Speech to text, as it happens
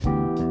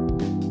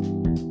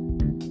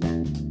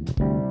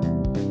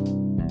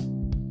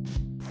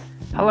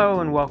Hello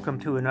and welcome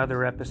to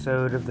another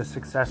episode of the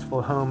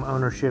Successful Home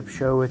Ownership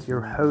Show with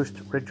your host,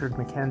 Richard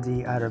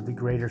McKenzie, out of the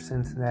greater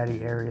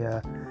Cincinnati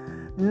area,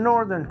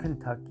 northern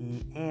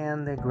Kentucky,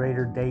 and the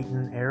greater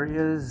Dayton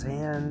areas,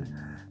 and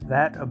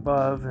that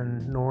above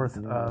and north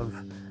of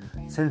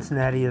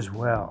Cincinnati as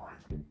well.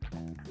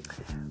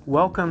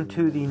 Welcome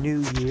to the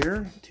new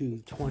year,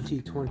 to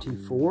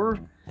 2024,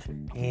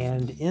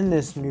 and in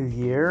this new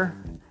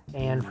year,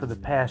 and for the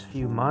past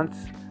few months,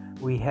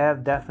 we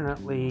have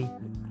definitely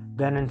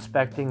been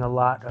inspecting a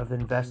lot of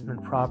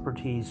investment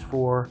properties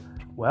for,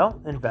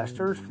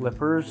 investors,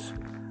 flippers,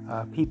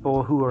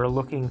 people who are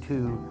looking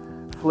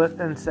to flip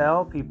and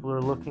sell, people who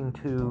are looking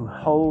to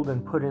hold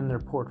and put in their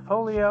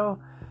portfolio,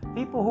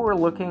 people who are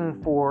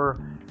looking for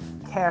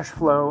cash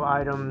flow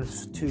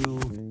items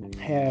to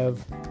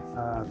have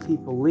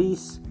people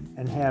lease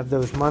and have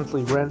those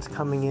monthly rents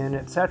coming in,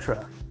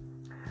 etc.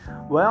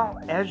 Well,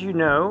 as you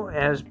know,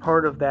 as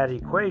part of that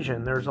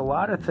equation, there's a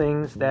lot of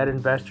things that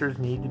investors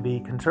need to be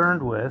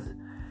concerned with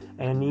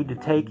and need to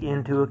take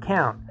into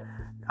account.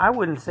 I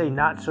wouldn't say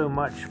not so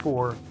much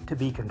to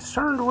be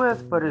concerned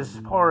with, but as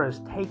far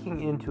as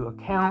taking into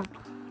account,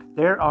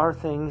 there are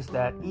things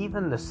that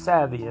even the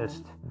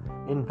savviest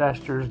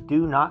investors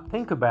do not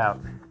think about.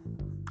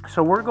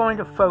 So we're going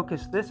to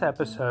focus this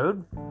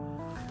episode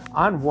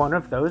on one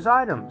of those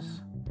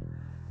items.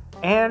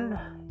 And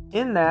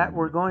in that,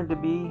 we're going to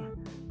be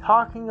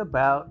talking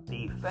about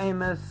the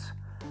famous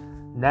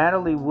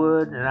Natalie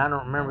Wood, and I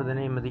don't remember the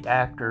name of the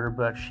actor,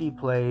 but she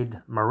played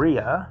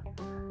Maria,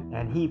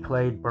 and he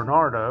played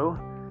Bernardo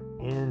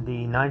in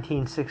the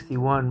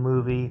 1961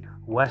 movie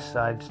West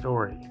Side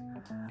Story.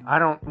 I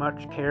don't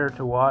much care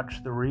to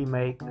watch the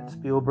remake that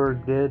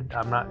Spielberg did.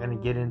 I'm not going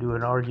to get into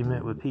an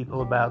argument with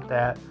people about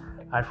that.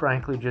 I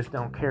frankly just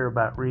don't care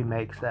about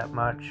remakes that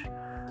much.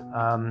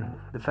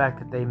 The fact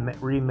that they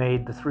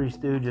remade The Three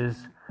Stooges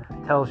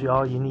tells you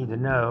all you need to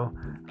know.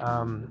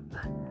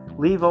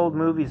 Leave old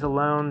movies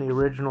alone. The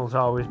original's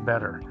always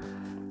better.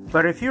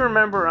 But if you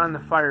remember on the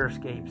fire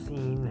escape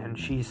scene, and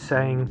she's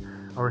saying,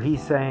 or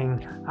he's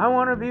saying, "I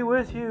want to be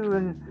with you,"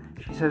 and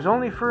she says,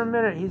 "Only for a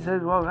minute." He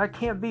says, "Well, I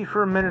can't be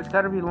for a minute. It's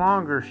got to be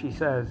longer." She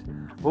says,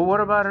 "Well,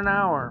 what about an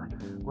hour?"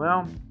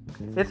 Well,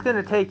 it's going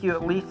to take you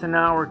at least an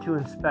hour to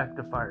inspect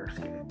a fire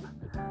escape.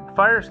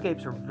 Fire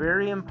escapes are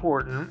very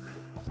important,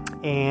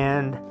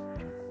 and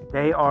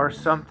they are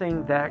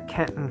something that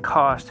can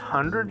cost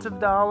hundreds of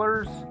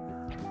dollars,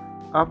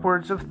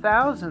 upwards of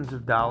thousands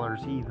of dollars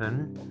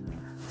even.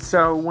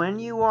 So when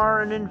you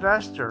are an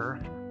investor,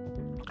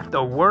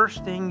 the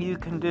worst thing you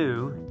can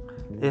do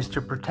is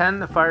to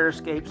pretend the fire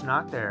escape's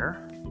not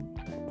there,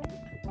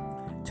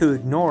 to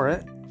ignore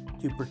it,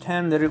 to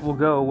pretend that it will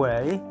go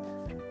away,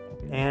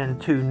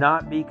 and to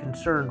not be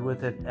concerned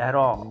with it at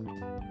all.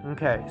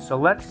 Okay, so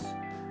let's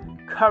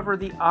cover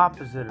the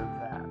opposite of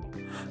that.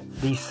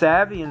 The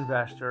savvy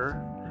investor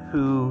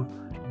who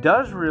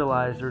does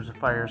realize there's a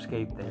fire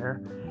escape there,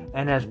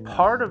 and as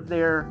part of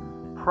their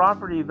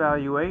property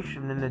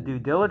evaluation in the due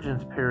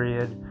diligence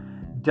period,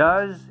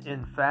 does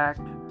in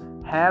fact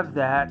have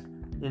that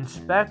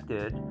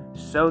inspected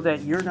so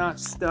that you're not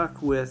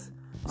stuck with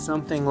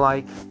something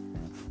like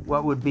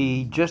what would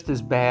be just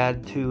as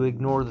bad to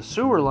ignore the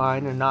sewer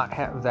line and not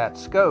have that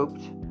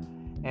scoped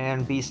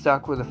and be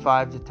stuck with a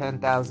 $5,000 to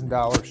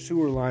 $10,000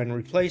 sewer line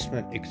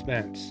replacement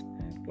expense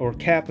or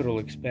capital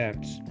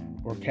expense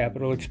or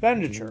capital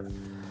expenditure.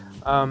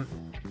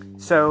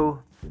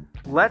 So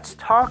let's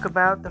talk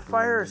about the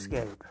fire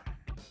escape.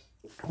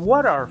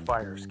 What are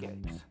fire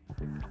escapes?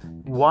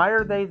 Why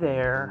are they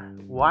there?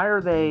 Why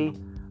are they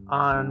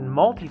on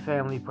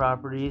multifamily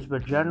properties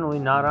but generally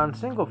not on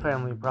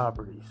single-family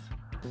properties?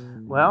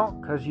 Well,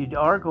 because you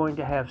are going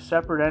to have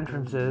separate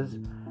entrances,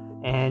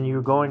 and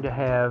you're going to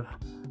have,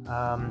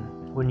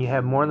 when you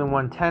have more than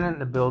one tenant in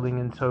the building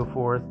and so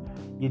forth,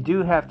 you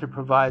do have to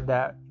provide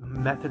that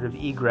method of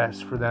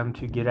egress for them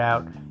to get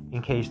out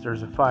in case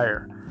there's a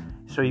fire.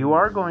 So you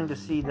are going to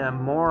see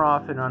them more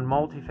often on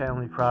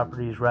multifamily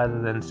properties rather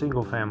than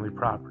single-family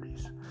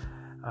properties.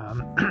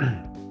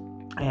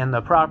 And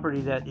the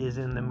property that is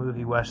in the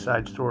movie West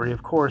Side Story,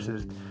 of course,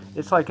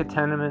 it's like a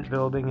tenement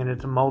building, and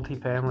it's a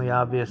multifamily,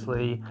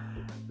 obviously.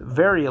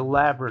 Very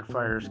elaborate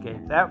fire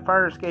escape. That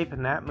fire escape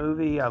in that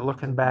movie,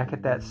 looking back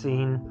at that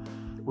scene,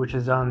 which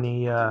is on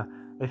the,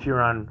 if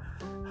you're on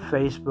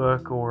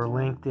Facebook or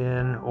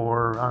LinkedIn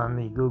or on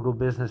the Google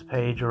business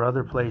page or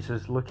other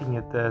places looking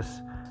at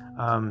this,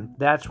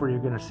 that's where you're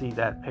going to see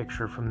that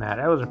picture from that.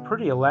 That was a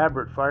pretty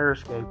elaborate fire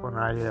escape when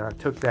I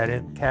took that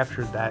in,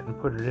 captured that, and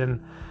put it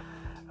in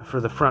for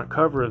the front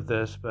cover of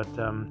this, but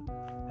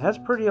that's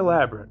pretty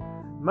elaborate.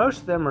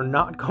 Most of them are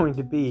not going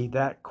to be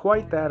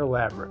quite that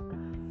elaborate.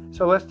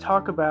 So let's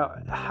talk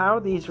about how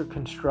these are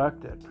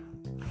constructed.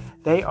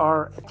 They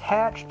are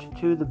attached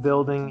to the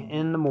building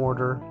in the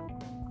mortar,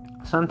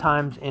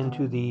 sometimes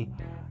into the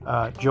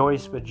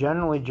joists, but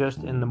generally just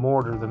in the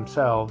mortar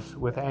themselves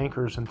with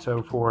anchors and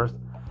so forth.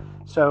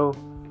 So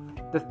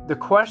the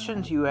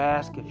questions you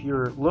ask if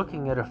you're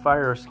looking at a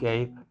fire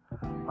escape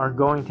are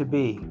going to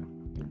be,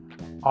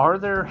 are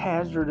there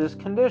hazardous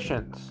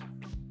conditions?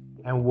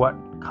 and what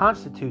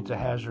constitutes a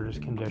hazardous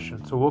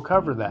condition. So we'll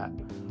cover that.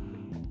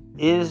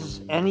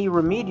 Is any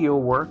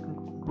remedial work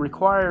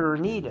required or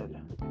needed?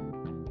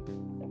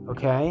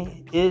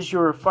 Okay. Is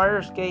your fire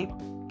escape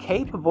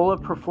capable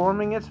of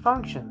performing its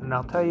function? And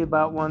I'll tell you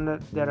about one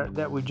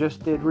that we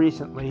just did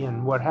recently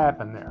and what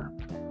happened there.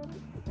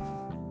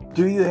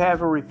 Do you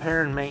have a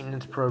repair and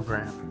maintenance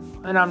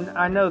program? And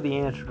I know the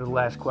answer to the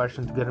last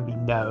question is going to be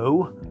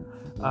no.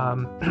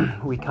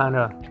 We kind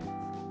of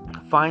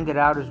find it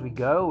out as we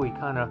go. We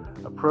kind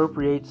of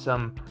appropriate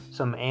some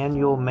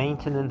annual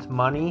maintenance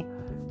money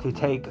to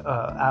take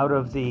out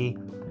of the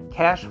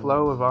cash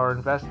flow of our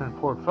investment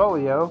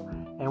portfolio,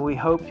 and we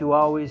hope to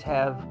always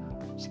have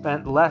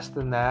spent less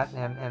than that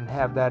and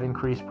have that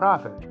increased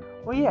profit.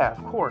 Well, yeah,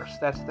 of course,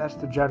 that's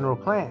the general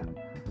plan.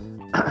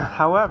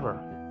 However,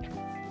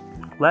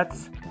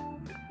 let's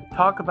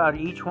talk about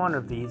each one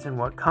of these and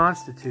what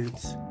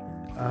constitutes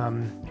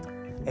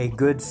a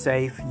good,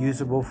 safe,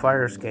 usable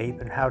fire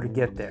escape and how to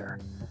get there.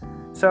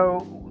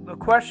 So the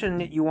question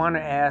that you want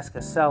to ask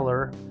a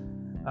seller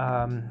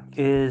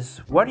is,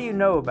 what do you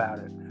know about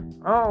it?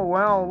 Oh,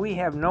 well, we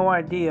have no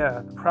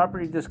idea. The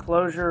property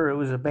disclosure, it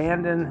was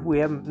abandoned.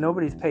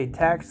 Nobody's paid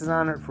taxes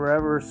on it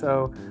forever,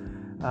 so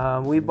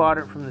we bought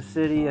it from the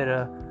city at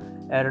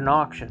an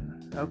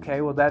auction.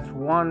 Okay, well, that's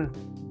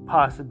one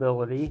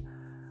possibility.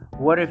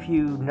 What if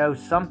you know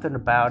something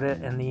about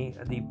it and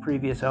the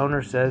previous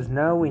owner says,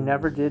 no, we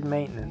never did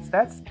maintenance?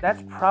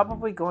 That's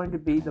probably going to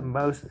be the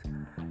most,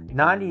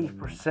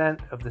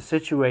 90% of the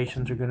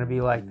situations are going to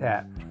be like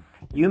that.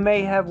 You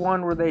may have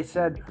one where they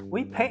said,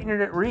 we painted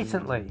it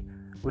recently,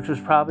 which was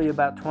probably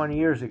about 20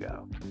 years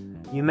ago.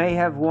 You may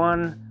have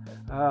one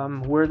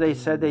where they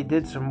said they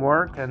did some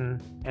work,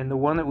 and the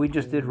one that we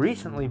just did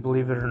recently,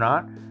 believe it or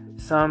not,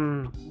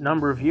 some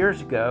number of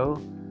years ago,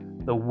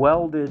 the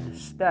welded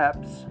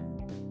steps,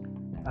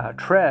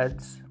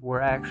 treads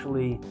were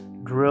actually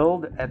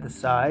drilled at the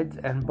sides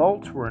and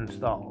bolts were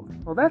installed.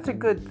 Well, that's a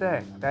good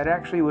thing. That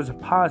actually was a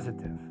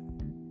positive.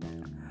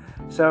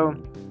 So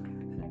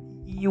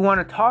you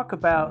want to talk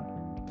about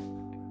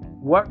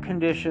what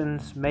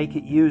conditions make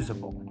it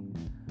usable,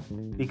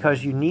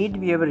 because you need to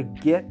be able to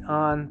get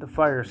on the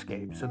fire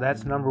escape. So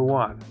that's number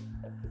one.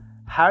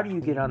 How do you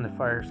get on the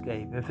fire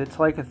escape? If it's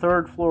like a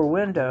third floor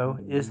window,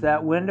 is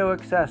that window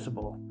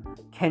accessible?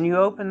 Can you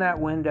open that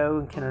window,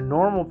 and can a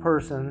normal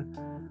person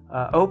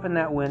open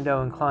that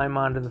window and climb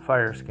onto the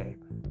fire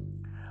escape?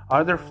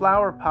 Are there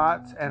flower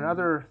pots and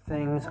other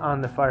things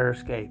on the fire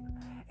escape?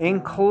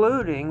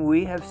 Including,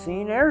 we have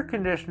seen air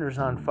conditioners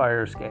on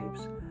fire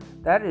escapes.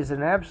 That is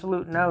an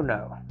absolute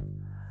no-no.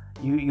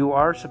 You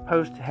are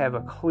supposed to have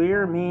a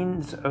clear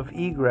means of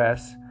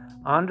egress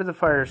onto the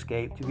fire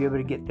escape to be able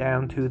to get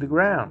down to the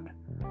ground.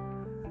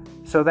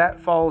 So that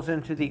falls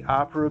into the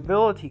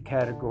operability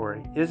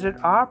category. Is it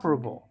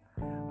operable?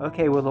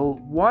 Okay, well, the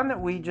one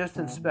that we just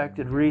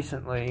inspected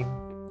recently,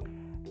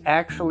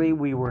 actually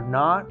we were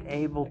not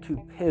able to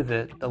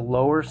pivot the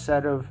lower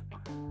set of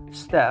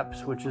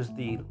steps, which is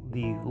the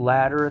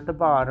ladder at the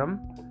bottom,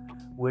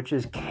 which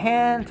is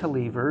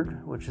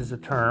cantilevered, which is a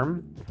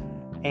term.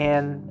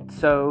 And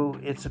so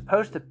it's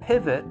supposed to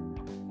pivot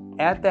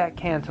at that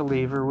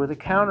cantilever with a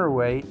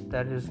counterweight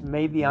that is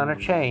maybe on a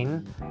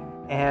chain,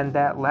 and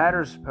that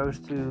ladder is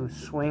supposed to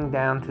swing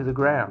down to the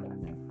ground.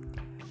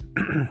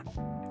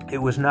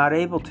 It was not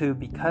able to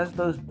because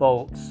those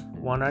bolts,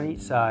 one on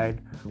each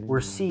side, were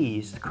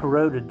seized,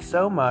 corroded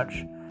so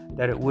much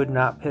that it would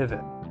not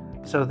pivot.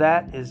 So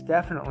that is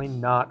definitely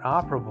not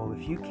operable.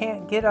 If you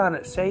can't get on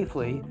it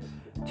safely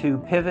to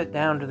pivot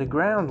down to the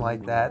ground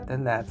like that,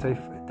 then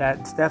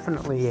that's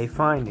definitely a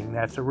finding.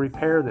 That's a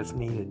repair that's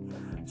needed.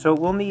 So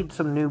we'll need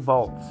some new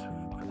bolts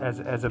as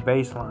a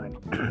baseline.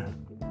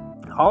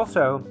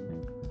 Also,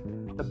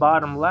 the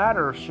bottom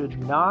ladder should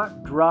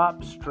not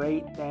drop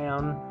straight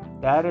down.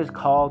 That is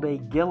called a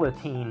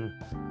guillotine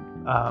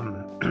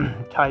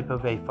type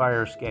of a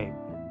fire escape.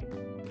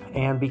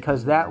 And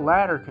because that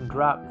ladder can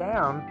drop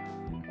down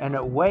and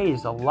it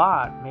weighs a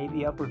lot,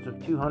 maybe upwards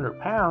of 200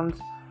 pounds,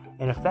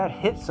 and if that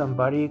hits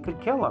somebody, it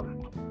could kill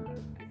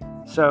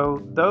them.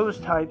 So those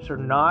types are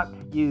not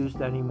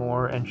used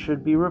anymore and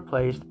should be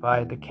replaced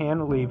by the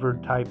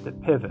cantilevered type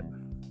that pivot.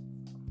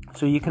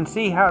 So you can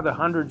see how the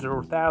hundreds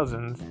or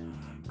thousands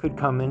could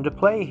come into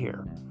play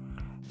here.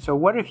 So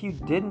what if you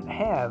didn't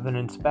have an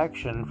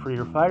inspection for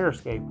your fire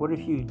escape? What if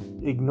you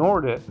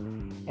ignored it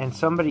and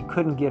somebody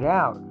couldn't get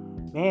out?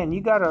 Man, you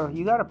got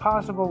a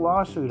possible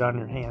lawsuit on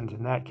your hands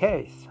in that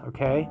case,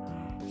 okay?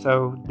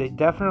 So they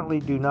definitely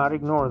do not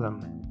ignore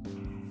them.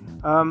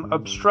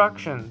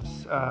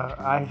 Obstructions.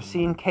 I've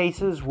seen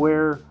cases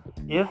where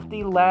if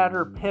the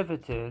ladder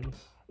pivoted,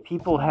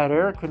 people had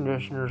air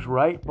conditioners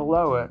right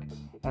below it,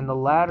 and the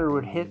ladder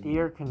would hit the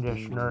air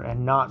conditioner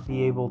and not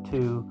be able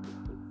to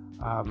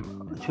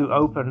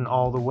open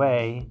all the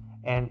way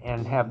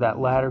and have that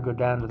ladder go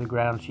down to the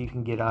ground so you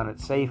can get on it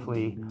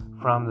safely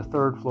from the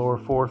third floor,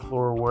 fourth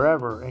floor,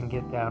 wherever, and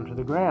get down to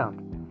the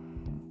ground.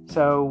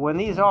 So when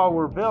these all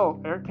were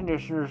built, air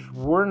conditioners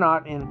were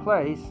not in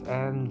place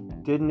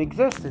and didn't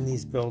exist in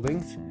these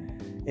buildings.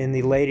 in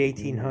the late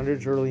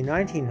 1800s, early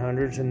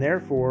 1900s, and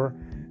therefore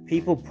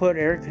people put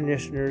air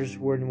conditioners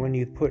when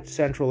you put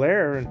central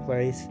air in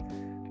place.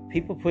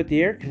 People put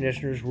the air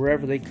conditioners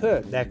wherever they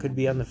could. That could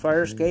be on the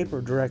fire escape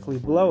or directly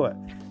below it.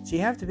 So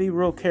you have to be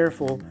real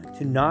careful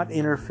to not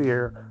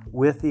interfere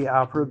with the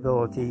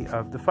operability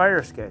of the fire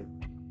escape.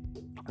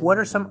 What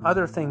are some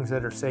other things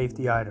that are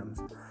safety items?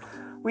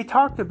 We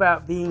talked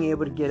about being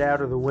able to get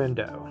out of the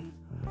window,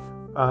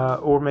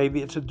 or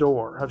maybe it's a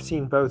door. I've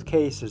seen both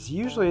cases.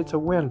 Usually it's a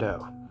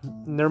window.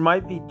 And there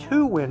might be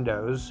two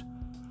windows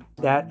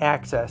that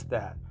access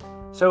that.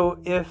 So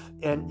if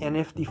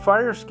the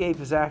fire escape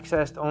is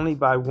accessed only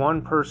by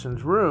one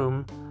person's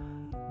room,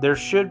 there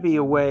should be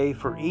a way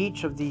for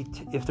each of the,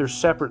 if there's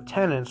separate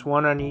tenants,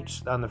 one on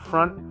each, on the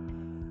front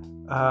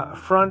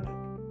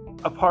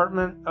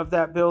apartment of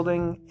that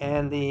building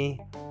and the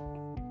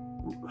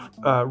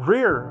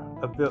rear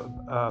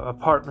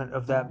apartment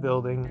of that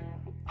building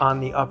on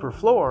the upper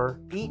floor,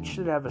 each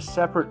should have a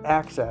separate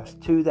access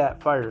to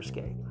that fire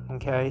escape.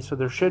 Okay, so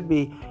there should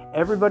be,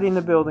 everybody in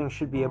the building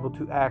should be able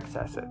to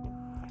access it,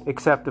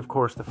 except, of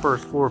course, the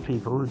first floor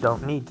people who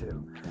don't need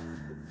to.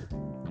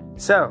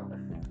 So,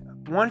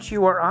 once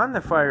you are on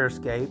the fire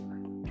escape,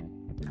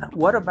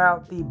 what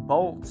about the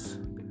bolts,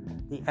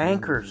 the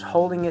anchors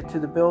holding it to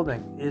the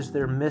building? Is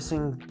there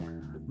missing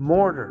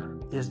mortar?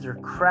 Is there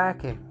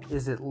cracking?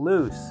 Is it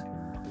loose?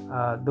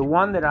 The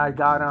one that I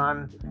got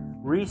on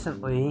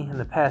recently in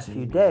the past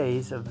few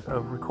days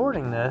of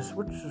recording this,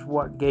 which is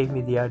what gave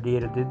me the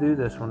idea to do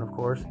this one, of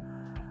course,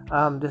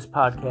 this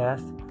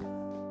podcast,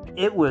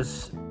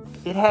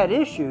 it had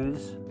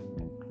issues,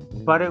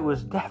 but it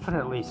was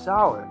definitely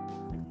solid.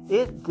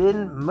 It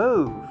didn't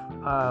move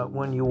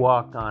when you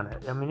walked on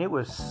it. I mean, it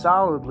was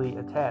solidly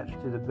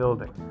attached to the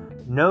building.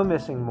 No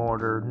missing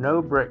mortar,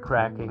 no brick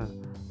cracking,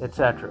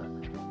 etc.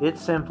 It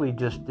simply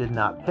just did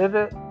not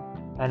pivot,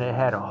 and it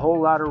had a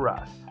whole lot of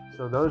rust.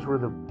 So those were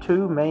the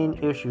two main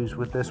issues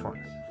with this one.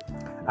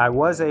 I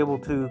was able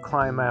to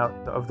climb out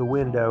of the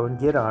window and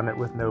get on it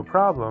with no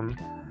problem.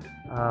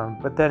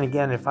 But then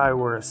again, if I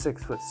were a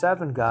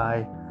 6'7"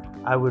 guy,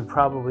 I would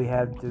probably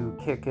have to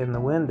kick in the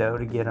window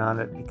to get on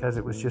it because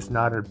it was just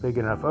not a big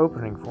enough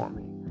opening for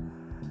me.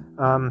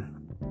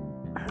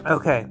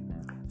 Okay,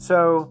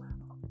 so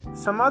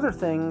some other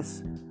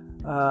things.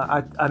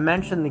 I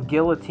mentioned the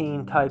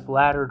guillotine type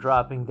ladder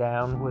dropping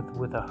down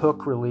with a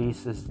hook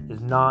release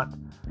is not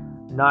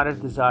a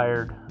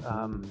desired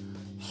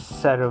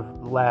set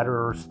of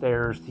ladder or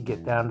stairs to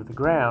get down to the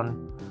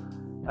ground.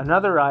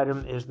 Another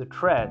item is the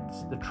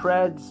treads. The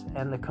treads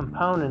and the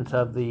components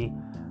of the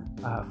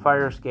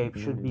fire escape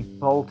should be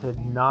bolted,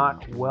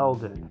 not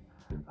welded.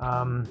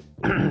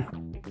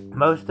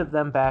 Most of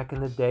them back in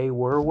the day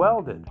were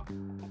welded.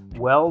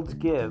 Welds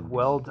give,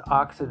 welds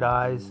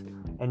oxidize,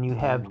 and you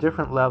have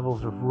different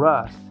levels of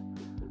rust.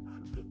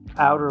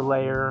 Outer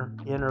layer,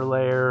 inner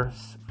layer,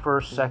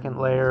 first, second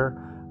layer.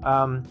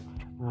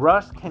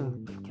 Rust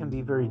can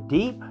be very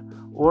deep,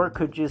 or it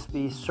could just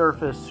be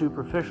surface,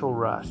 superficial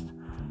rust.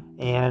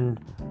 And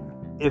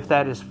if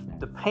that is,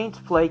 the paint's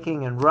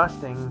flaking and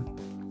rusting,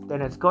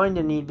 then it's going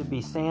to need to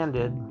be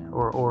sanded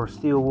or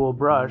steel wool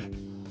brushed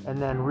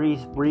and then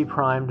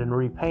re-primed and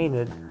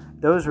repainted.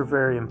 Those are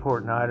very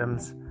important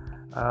items.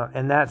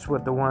 And that's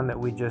what the one that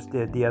we just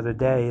did the other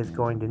day is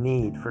going to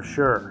need for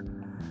sure.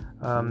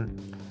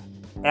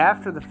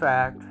 After the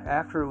fact,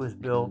 after it was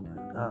built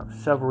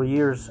several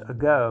years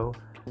ago,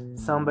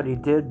 somebody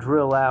did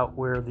drill out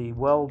where the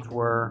welds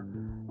were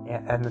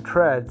and the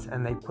treads,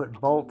 and they put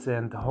bolts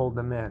in to hold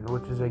them in,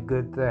 which is a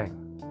good thing.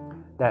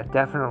 That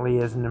definitely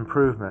is an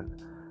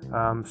improvement.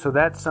 So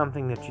that's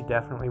something that you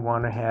definitely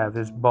want to have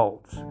is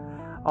bolts.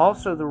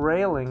 Also, the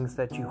railings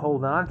that you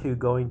hold onto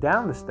going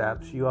down the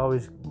steps, you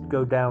always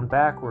go down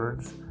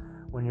backwards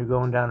when you're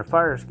going down a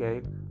fire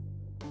escape.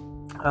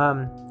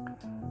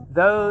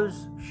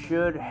 Those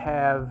should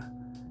have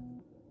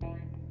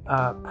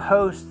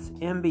posts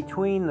in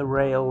between the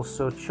rails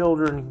so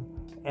children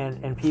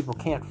and people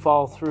can't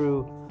fall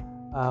through.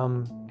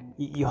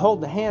 You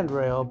hold the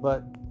handrail,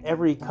 but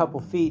every couple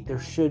feet there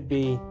should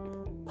be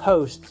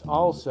posts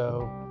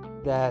also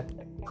that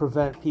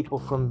prevent people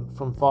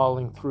from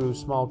falling through,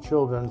 small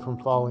children from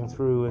falling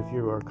through if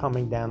you are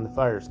coming down the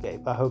fire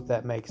escape. I hope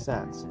that makes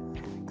sense.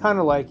 Kind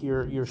of like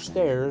your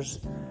stairs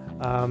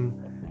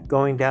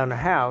going down a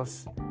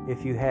house.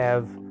 If you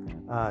have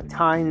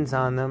tines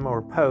on them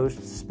or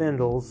posts,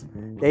 spindles,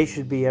 they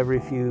should be every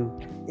few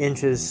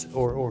inches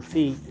or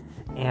feet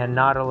and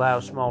not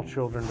allow small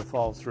children to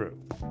fall through.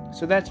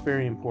 So that's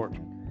very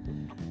important.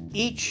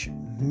 Each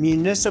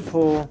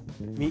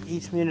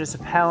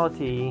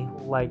municipality,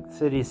 like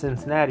City of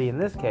Cincinnati in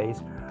this case,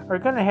 are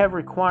going to have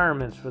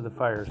requirements for the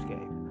fire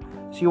escape.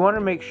 So you want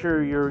to make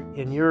sure you're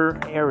in your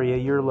area,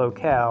 your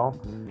locale,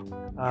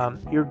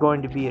 you're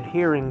going to be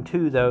adhering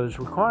to those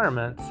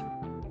requirements,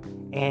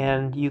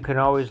 and you can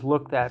always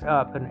look that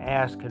up and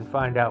ask and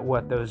find out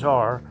what those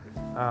are,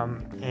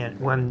 and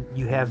when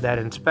you have that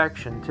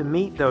inspection to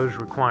meet those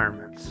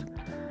requirements.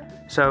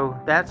 So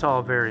that's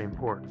all very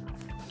important.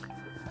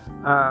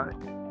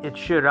 It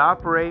should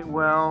operate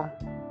well.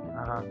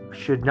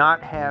 should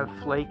not have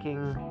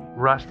flaking,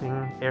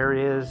 rusting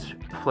areas,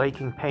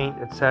 flaking paint,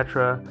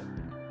 etc.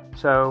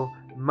 So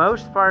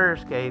most fire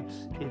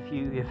escapes,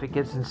 if it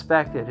gets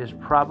inspected, is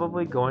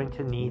probably going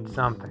to need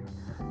something.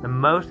 The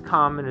most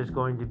common is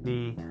going to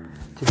be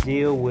to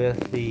deal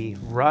with the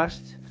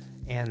rust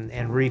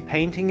and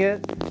repainting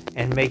it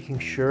and making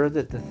sure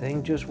that the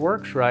thing just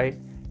works right,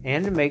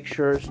 and to make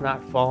sure it's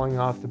not falling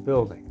off the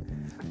building.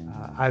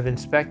 I've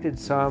inspected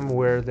some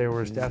where there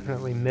was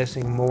definitely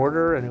missing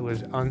mortar and it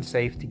was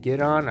unsafe to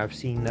get on. I've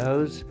seen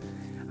those.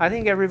 I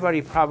think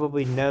everybody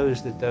probably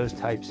knows that those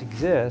types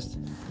exist,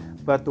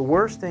 but the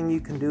worst thing you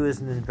can do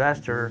as an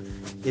investor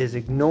is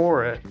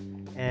ignore it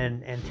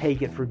and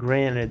take it for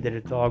granted that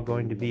it's all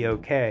going to be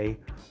okay,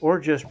 or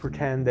just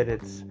pretend that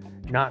it's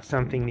not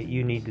something that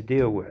you need to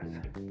deal with.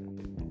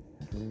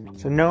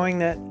 So knowing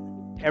that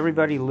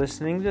everybody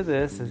listening to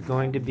this is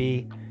going to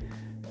be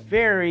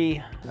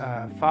very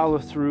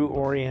follow-through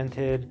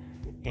oriented,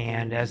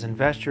 and as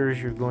investors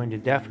you're going to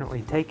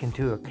definitely take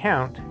into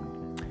account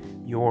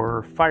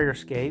your fire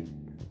escape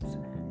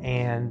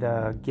and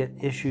get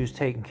issues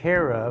taken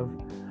care of,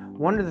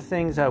 one of the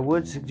things I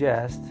would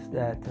suggest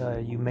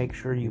that you make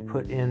sure you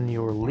put in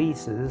your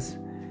leases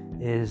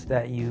is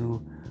that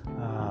you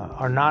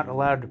are not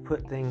allowed to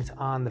put things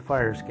on the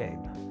fire escape.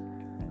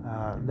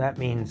 That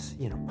means,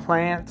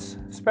 plants.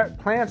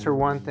 Plants are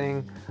one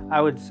thing.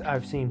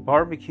 I've seen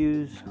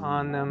barbecues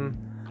on them,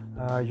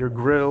 your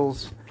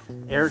grills,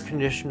 air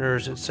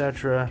conditioners,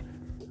 etc.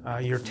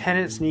 Your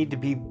tenants need to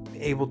be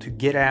able to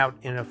get out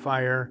in a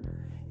fire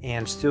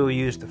and still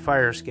use the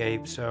fire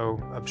escape,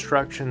 so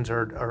obstructions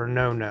are a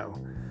no-no.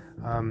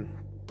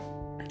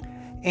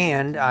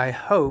 And I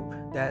hope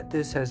that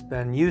this has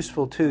been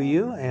useful to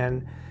you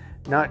and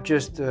not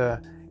just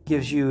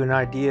gives you an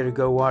idea to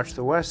go watch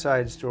the West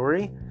Side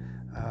Story,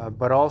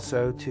 but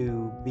also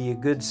to be a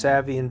good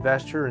savvy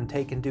investor and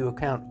take into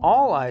account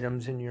all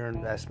items in your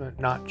investment,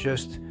 not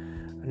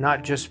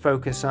just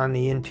focus on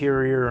the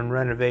interior and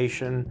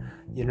renovation.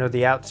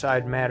 The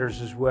outside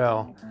matters as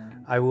well.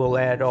 I will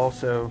add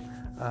also,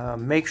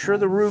 make sure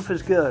the roof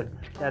is good.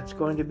 That's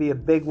going to be a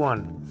big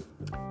one.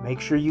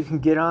 Make sure you can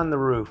get on the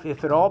roof.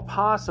 If at all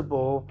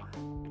possible,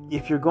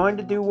 if you're going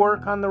to do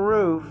work on the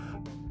roof,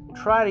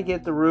 try to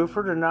get the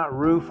roofer to not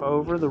roof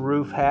over the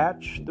roof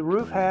hatch. The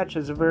roof hatch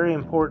is a very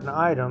important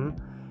item,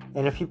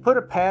 and if you put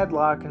a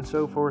padlock and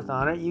so forth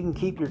on it, you can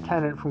keep your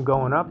tenant from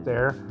going up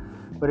there.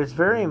 But it's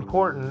very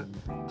important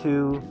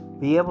to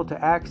be able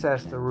to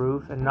access the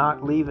roof and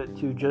not leave it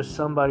to just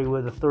somebody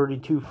with a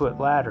 32-foot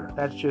ladder.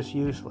 That's just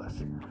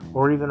useless.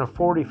 Or even a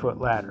 40-foot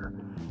ladder.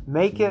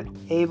 Make it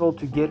able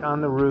to get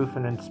on the roof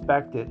and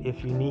inspect it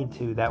if you need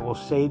to. That will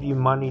save you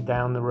money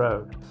down the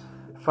road.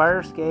 Fire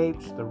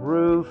escapes, the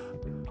roof,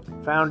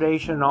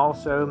 foundation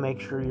also. Make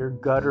sure your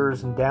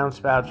gutters and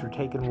downspouts are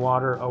taking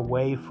water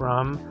away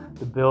from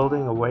the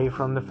building, away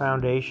from the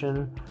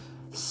foundation.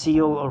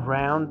 Seal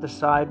around the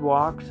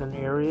sidewalks and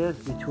areas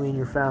between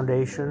your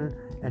foundation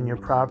and your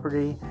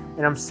property.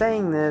 And I'm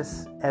saying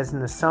this as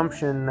an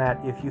assumption that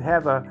if you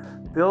have a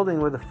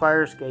building with a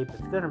fire escape,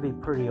 it's going to be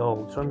pretty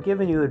old. So I'm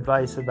giving you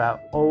advice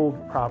about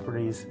old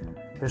properties,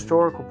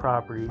 historical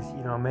properties,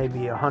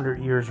 maybe 100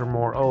 years or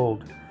more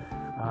old.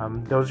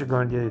 Those are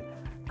going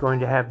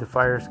to have the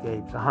fire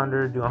escapes,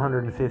 100 to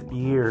 150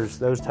 years,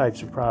 those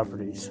types of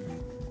properties.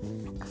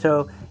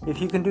 So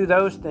if you can do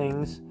those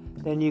things,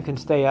 then you can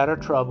stay out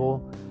of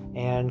trouble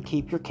and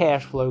keep your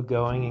cash flow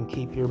going and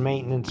keep your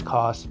maintenance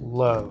costs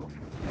low.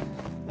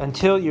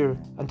 Until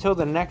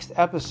the next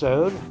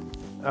episode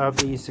of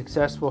the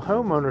Successful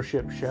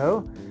Homeownership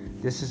Show,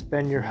 this has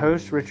been your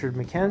host, Richard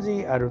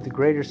McKenzie, out of the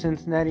greater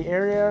Cincinnati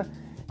area,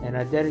 and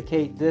I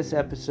dedicate this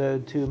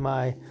episode to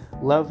my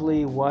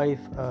lovely wife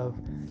of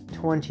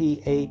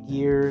 28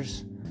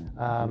 years,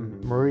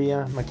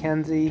 Maria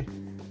McKenzie,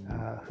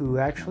 who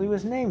actually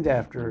was named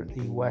after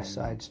the West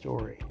Side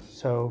Story.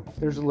 So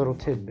there's a little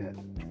tidbit.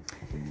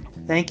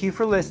 Thank you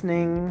for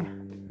listening.